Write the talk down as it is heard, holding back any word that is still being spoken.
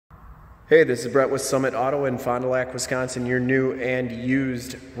Hey, this is Brett with Summit Auto in Fond du Lac, Wisconsin, your new and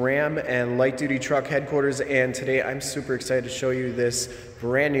used Ram and light duty truck headquarters. And today I'm super excited to show you this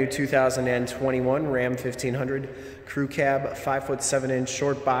brand new 2021 Ram 1500 Crew Cab 5'7"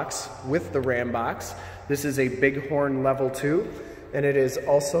 short box with the RamBox. This is a Bighorn Level 2, and it is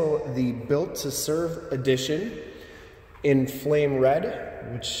also the Built to Serve edition in flame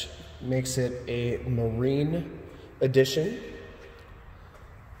red, which makes it a marine edition.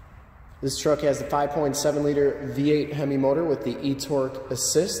 This truck has the 5.7 liter V8 Hemi motor with the eTorque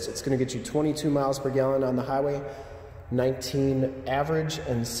assist. It's going to get you 22 miles per gallon on the highway, 19 average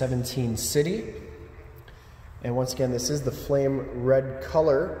and 17 city. And once again, this is the flame red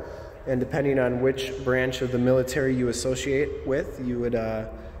color, and depending on which branch of the military you associate with, you would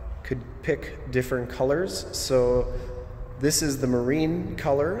could pick different colors. So this is the marine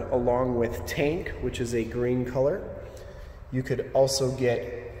color along with tank, which is a green color. You could also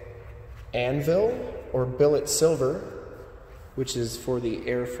get anvil or billet silver, which is for the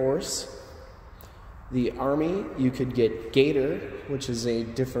Air Force. The Army, you could get gator, which is a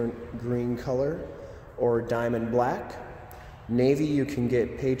different green color, or diamond black. Navy, you can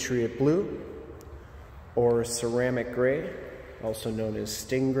get patriot blue or ceramic gray, also known as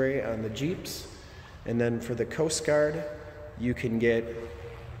stingray on the Jeeps. And then for the Coast Guard, you can get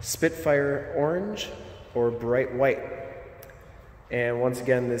Spitfire orange or bright white. And once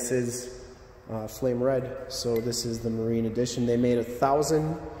again, this is flame red, so this is the marine edition. They made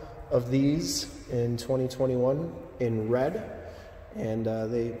 1,000 of these in 2021 in red, and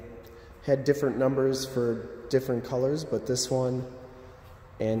they had different numbers for different colors, but this one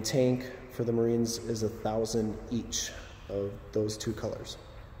and tank for the Marines is 1,000 each of those two colors.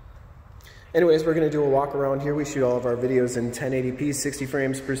 Anyways, we're going to do a walk around here. We shoot all of our videos in 1080p, 60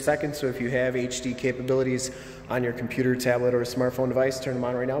 frames per second, so if you have HD capabilities on your computer, tablet, or smartphone device, turn them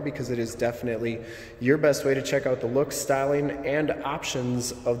on right now, because it is definitely your best way to check out the look, styling, and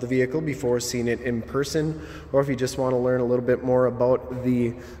options of the vehicle before seeing it in person. Or if you just want to learn a little bit more about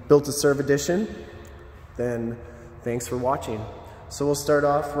the Built to Serve edition, then thanks for watching. So we'll start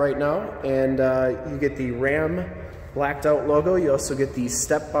off right now, and you get the Ram blacked out logo. You also get the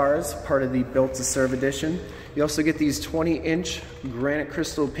Stepbars, part of the Built to Serve edition. You also get these 20-inch granite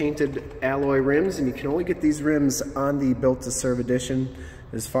crystal painted alloy rims, and you can only get these rims on the Built to Serve edition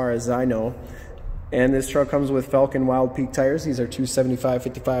as far as I know. And this truck comes with Falken Wildpeak tires. These are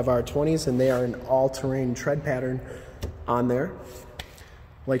 275/55 R20s, and they are an all-terrain tread pattern on there.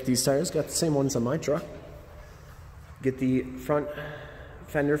 Like these tires, got the same ones on my truck. Get the front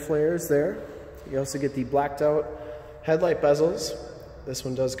fender flares there. You also get the blacked out headlight bezels. This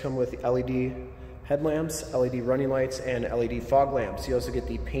one does come with LED headlamps, LED running lights, and LED fog lamps. You also get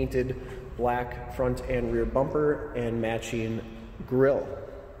the painted black front and rear bumper and matching grille.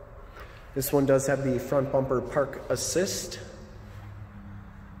 This one does have the front bumper park assist.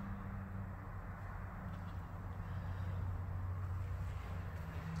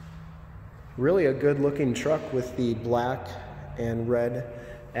 Really a good looking truck with the black and red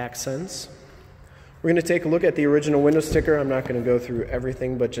accents. We're going to take a look at the original window sticker. I'm not going to go through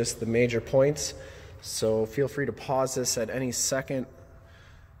everything, but just the major points. So feel free to pause this at any second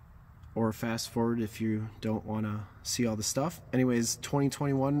or fast forward if you don't want to see all the stuff. Anyways,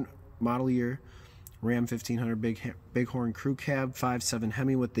 2021 model year Ram 1500 Bighorn Crew Cab 5.7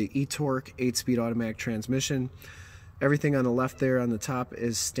 Hemi with the eTorque 8-speed automatic transmission. Everything on the left there on the top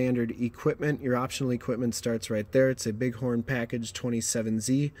is standard equipment. Your optional equipment starts right there. It's a Bighorn Package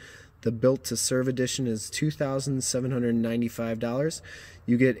 27Z. The Built to Serve edition is $2,795.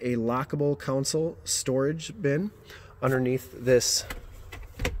 You get a lockable console storage bin. Underneath this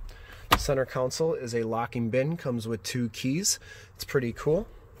center console is a locking bin. Comes with 2 keys. It's pretty cool.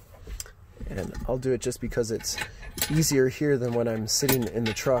 And I'll do it just because it's easier here than when I'm sitting in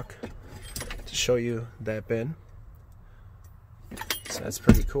the truck to show you that bin. So that's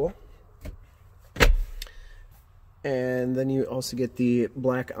pretty cool. And then you also get the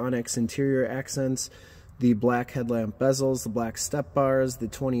black onyx interior accents, the black headlamp bezels, the black step bars, the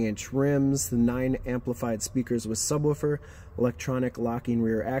 20-inch rims, the 9 amplified speakers with subwoofer, electronic locking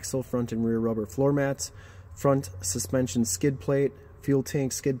rear axle, front and rear rubber floor mats, front suspension skid plate, fuel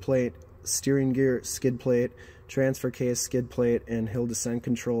tank skid plate, steering gear skid plate, transfer case skid plate, and hill descent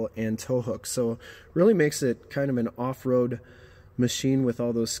control and tow hook. So really makes it kind of an off-road machine with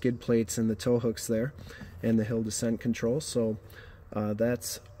all those skid plates and the tow hooks there and the hill descent control. So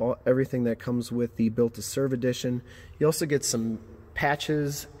that's everything that comes with the Built to Serve edition. You also get some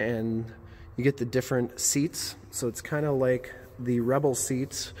patches, and you get the different seats. So it's kind of like the Rebel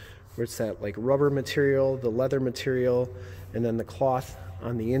seats, where it's that like rubber material, the leather material, and then the cloth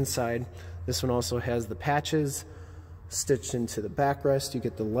on the inside. This one also has the patches stitched into the backrest. You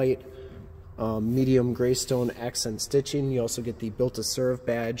get the light medium graystone accent stitching. You also get the Built to Serve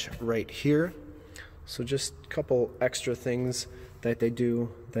badge right here. So just a couple extra things that they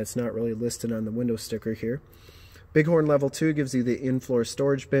do that's not really listed on the window sticker here. Bighorn Level 2 gives you the in-floor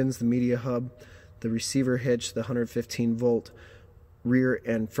storage bins, the media hub, the receiver hitch, the 115 volt rear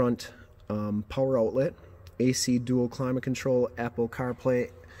and front power outlet, AC dual climate control, Apple CarPlay,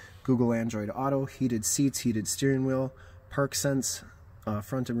 Google Android Auto, heated seats, heated steering wheel, park sense,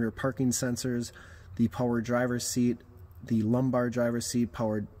 front and rear parking sensors, the power driver's seat, the lumbar driver's seat,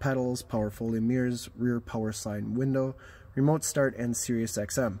 powered pedals, power folding mirrors, rear power sliding window, remote start, and Sirius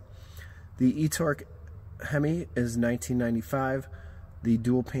XM. The eTorque Hemi is $19.95. The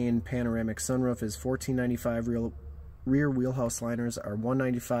dual pane panoramic sunroof is $14.95. Rear wheelhouse liners are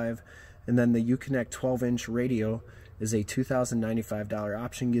 $195. And then the Uconnect 12-inch radio is a $2,095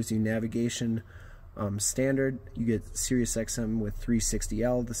 option. Gives you navigation standard. You get Sirius XM with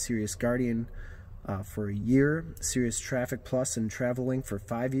 360L, the Sirius Guardian for a year, Sirius Traffic Plus and Travel-Link for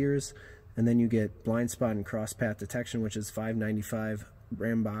 5 years, and then you get blind spot and cross path detection, which is $595.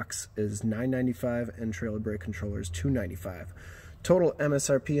 RamBox is $995, and trailer brake controller is $295. Total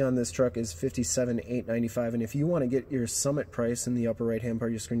MSRP on this truck is $57,895, and if you want to get your summit price, in the upper right hand part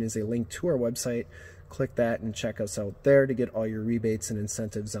of your screen is a link to our website. Click that and check us out there to get all your rebates and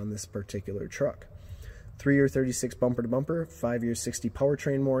incentives on this particular truck. 3-year 36 bumper to bumper, 5-year 60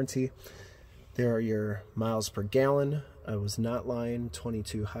 powertrain warranty. There are your miles per gallon. I was not lying.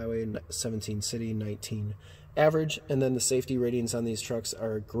 22 highway, 17 city, 19 average. And then the safety ratings on these trucks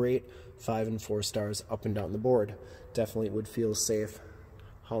are great, 5 and 4 stars up and down the board. Definitely would feel safe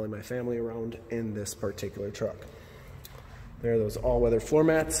hauling my family around in this particular truck. There are those all-weather floor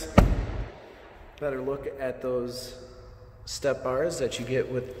mats. Better look at those step bars that you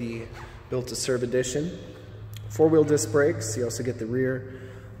get with the Built to Serve edition. 4-wheel disc brakes. You also get the rear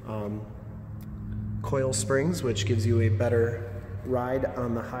coil springs, which gives you a better ride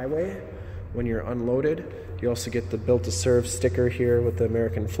on the highway when you're unloaded. You also get the Built to Serve sticker here with the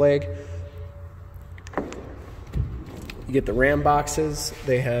American flag. You get the Ram boxes.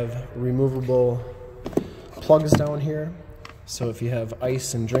 They have removable plugs down here. So if you have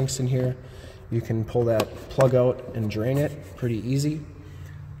ice and drinks in here, you can pull that plug out and drain it pretty easy.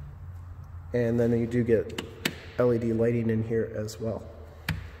 And then you do get LED lighting in here as well.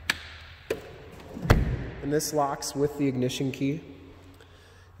 And this locks with the ignition key.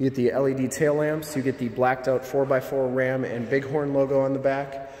 You get the LED tail lamps. You get the blacked out 4x4 Ram and Bighorn logo on the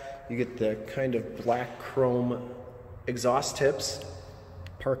back. You get the kind of black chrome exhaust tips.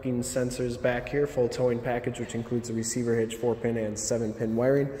 Parking sensors back here. Full towing package, which includes a receiver hitch, 4-pin and 7-pin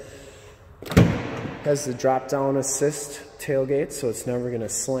wiring. Has the drop-down assist tailgate, so it's never going to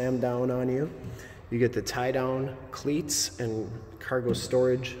slam down on you. You get the tie-down cleats and cargo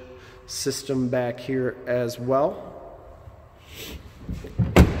storage system back here as well.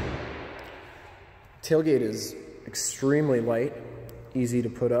 Tailgate is extremely light, easy to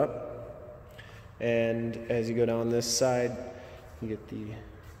put up. And as you go down this side, you get the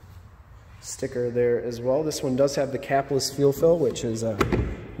sticker there as well. This one does have the capless fuel fill, which is a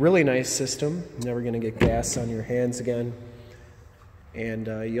really nice system. Never going to get gas on your hands again. And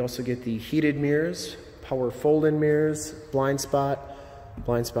you also get the heated mirrors, power fold-in mirrors, blind spot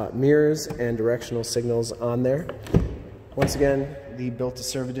mirrors, and directional signals on there. Once again, the Built to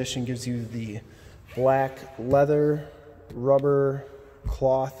Serve edition gives you the black leather, rubber,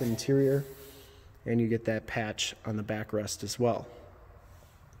 cloth interior, and you get that patch on the backrest as well.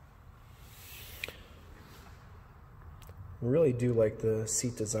 I really do like the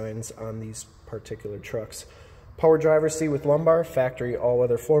seat designs on these particular trucks. Power driver's seat with lumbar, factory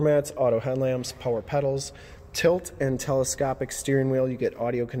all-weather floor mats, auto headlamps, power pedals, tilt and telescopic steering wheel. You get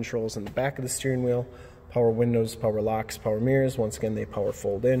audio controls in the back of the steering wheel, power windows, power locks, power mirrors. Once again, they power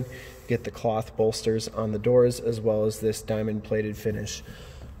fold in. You get the cloth bolsters on the doors, as well as this diamond plated finish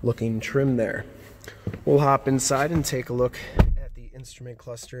looking trim there. We'll hop inside and take a look at the instrument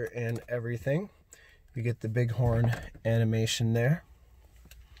cluster and everything. You get the Bighorn animation there.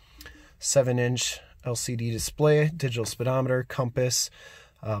 7-inch LCD display, digital speedometer, compass,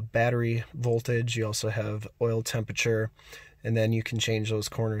 battery voltage. You also have oil temperature, and then you can change those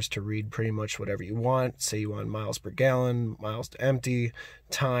corners to read pretty much whatever you want. Say you want miles per gallon, miles to empty,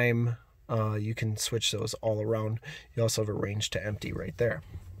 time. You can switch those all around. You also have a range to empty right there.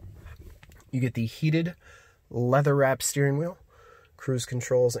 You get the heated leather wrap steering wheel, cruise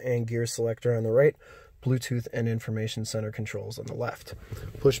controls and gear selector on the right, Bluetooth and information center controls on the left.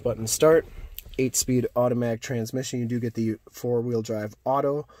 Push button start, 8-speed automatic transmission. You do get the 4-wheel drive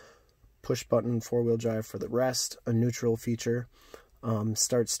auto, push button 4-wheel drive for the rest, a neutral feature,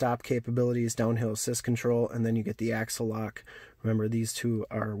 start-stop capabilities, downhill assist control, and then you get the axle lock. Remember, these two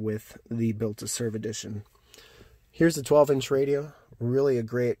are with the Built to Serve edition. Here's the 12-inch radio. Really a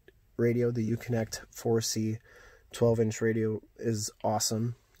great radio. The Uconnect 4C 12-inch radio is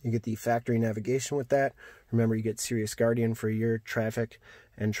awesome. You get the factory navigation with that. Remember, you get Sirius Guardian for a year, traffic,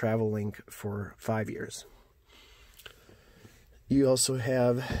 and Travel Link for 5 years. You also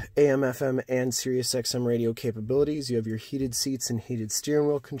have AM, FM, and Sirius XM radio capabilities. You have your heated seats and heated steering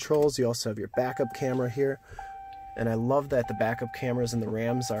wheel controls. You also have your backup camera here. And I love that the backup cameras in the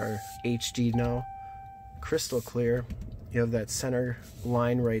Rams are HD now. Crystal clear. You have that center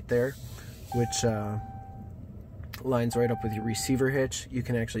line right there, which lines right up with your receiver hitch. You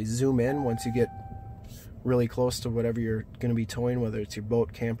can actually zoom in once you get really close to whatever you're going to be towing, whether it's your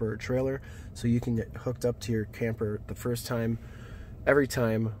boat, camper, or trailer, so you can get hooked up to your camper the first time, every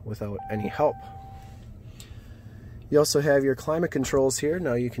time, without any help. You also have your climate controls here.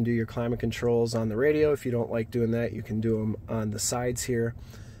 Now you can do your climate controls on the radio. If you don't like doing that, you can do them on the sides here.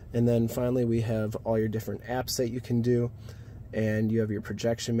 And then finally we have all your different apps that you can do, and you have your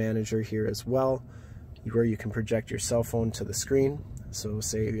projection manager here as well, where you can project your cell phone to the screen. So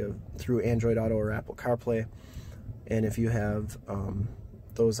say you have through Android Auto or Apple CarPlay, and if you have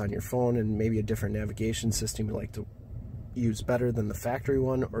those on your phone and maybe a different navigation system you like to use better than the factory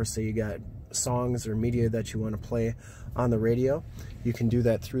one, or say you got songs or media that you want to play on the radio, you can do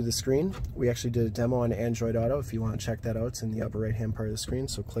that through the screen. We actually did a demo on Android Auto. If you want to check that out, it's in the upper right hand part of the screen,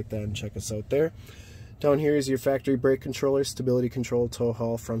 so click that and check us out there. Down here is your factory brake controller, stability control, tow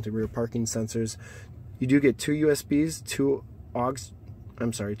haul, front and rear parking sensors. You do get two USBs, two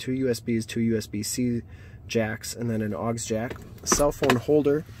USBs, two USB-C jacks, and then an aux jack, a cell phone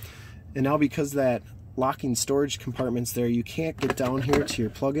holder. And now because that locking storage compartments there, you can't get down here to your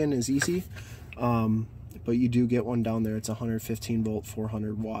plug-in as easy, but you do get one down there. It's a 115 volt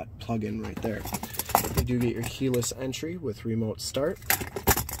 400 watt plug-in right there. You do get your keyless entry with remote start,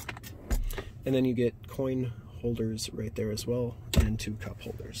 and then you get coin holders right there as well, and 2 cup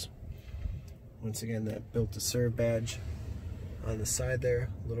holders. Once again, that Built to Serve badge on the side there,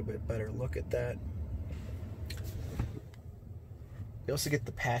 a little bit better look at that. You also get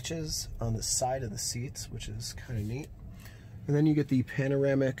the patches on the side of the seats, which is kind of neat. And then you get the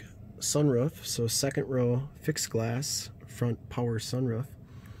panoramic sunroof, so second row fixed glass front power sunroof.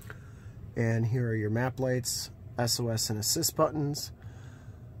 And here are your map lights, SOS and assist buttons,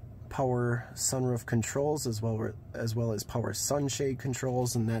 power sunroof controls, as well as power sunshade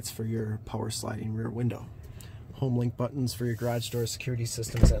controls, and that's for your power sliding rear window. Home link buttons for your garage door security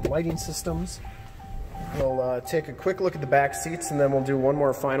systems and lighting systems. We'll take a quick look at the back seats, and then we'll do one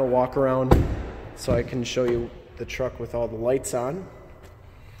more final walk around so I can show you the truck with all the lights on.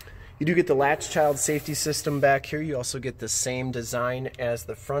 You do get the latch child safety system back here. You also get the same design as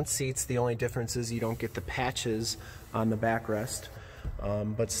the front seats. The only difference is you don't get the patches on the backrest,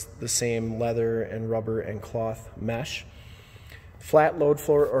 but it's the same leather and rubber and cloth mesh. Flat load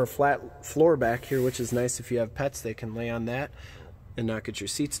floor, or flat floor back here, which is nice if you have pets. They can lay on that and not get your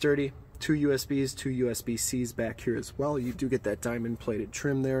seats dirty. 2 USBs, 2 USB-Cs back here as well. You do get that diamond plated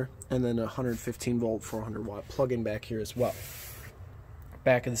trim there, and then a 115 volt 400 watt plug-in back here as well.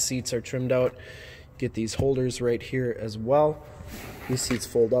 Back of the seats are trimmed out. Get these holders right here as well. These seats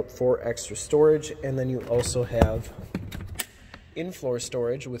fold up for extra storage, and then you also have in-floor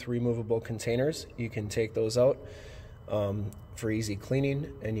storage with removable containers. You can take those out for easy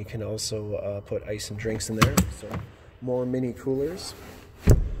cleaning, and you can also put ice and drinks in there, so more mini coolers.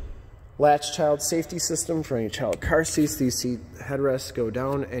 Latch child safety system for any child car seats. These seat headrests go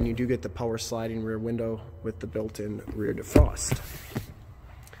down, and you do get the power sliding rear window with the built-in rear defrost.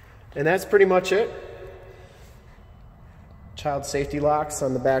 And that's pretty much it. Child safety locks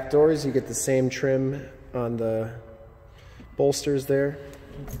on the back doors. You get the same trim on the bolsters there.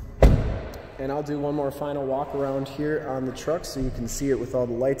 And I'll do one more final walk around here on the truck so you can see it with all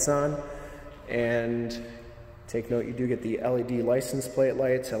the lights on. And take note, you do get the LED license plate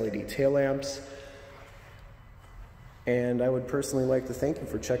lights, LED tail lamps. And I would personally like to thank you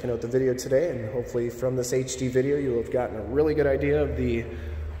for checking out the video today, and hopefully from this HD video you'll have gotten a really good idea of the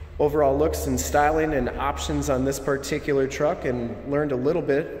overall looks and styling and options on this particular truck, and learned a little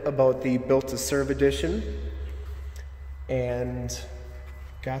bit about the Built to Serve edition, and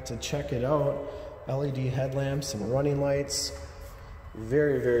got to check it out. LED headlamps and running lights,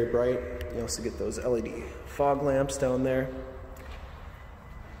 very, very bright. You also get those LED fog lamps down there.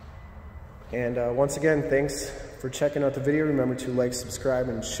 And once again, thanks for checking out the video. Remember to like, subscribe,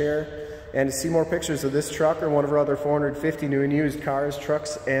 and share. And to see more pictures of this truck or one of our other 450 new and used cars,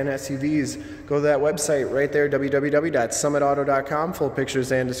 trucks, and SUVs, go to that website right there, www.summitauto.com. Full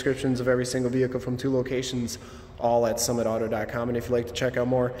pictures and descriptions of every single vehicle from 2 locations, all at summitauto.com. And if you'd like to check out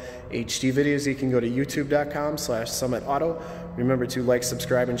more HD videos, you can go to youtube.com/summitauto. Remember to like,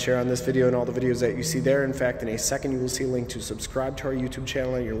 subscribe, and share on this video and all the videos that you see there. In fact, in a second, you will see a link to subscribe to our YouTube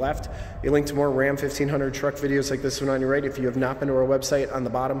channel on your left, a link to more Ram 1500 truck videos like this one on your right. If you have not been to our website, on the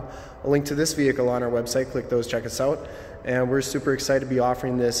bottom, a link to this vehicle on our website. Click those, check us out. And we're super excited to be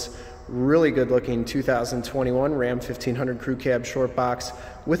offering this really good looking 2021 Ram 1500 Crew Cab Short Box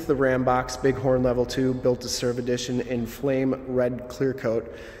with the RamBox Bighorn Level 2 Built to Serve Edition in flame red clear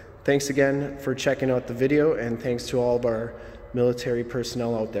coat. Thanks again for checking out the video, and thanks to all of our military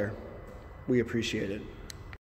personnel out there. We appreciate it.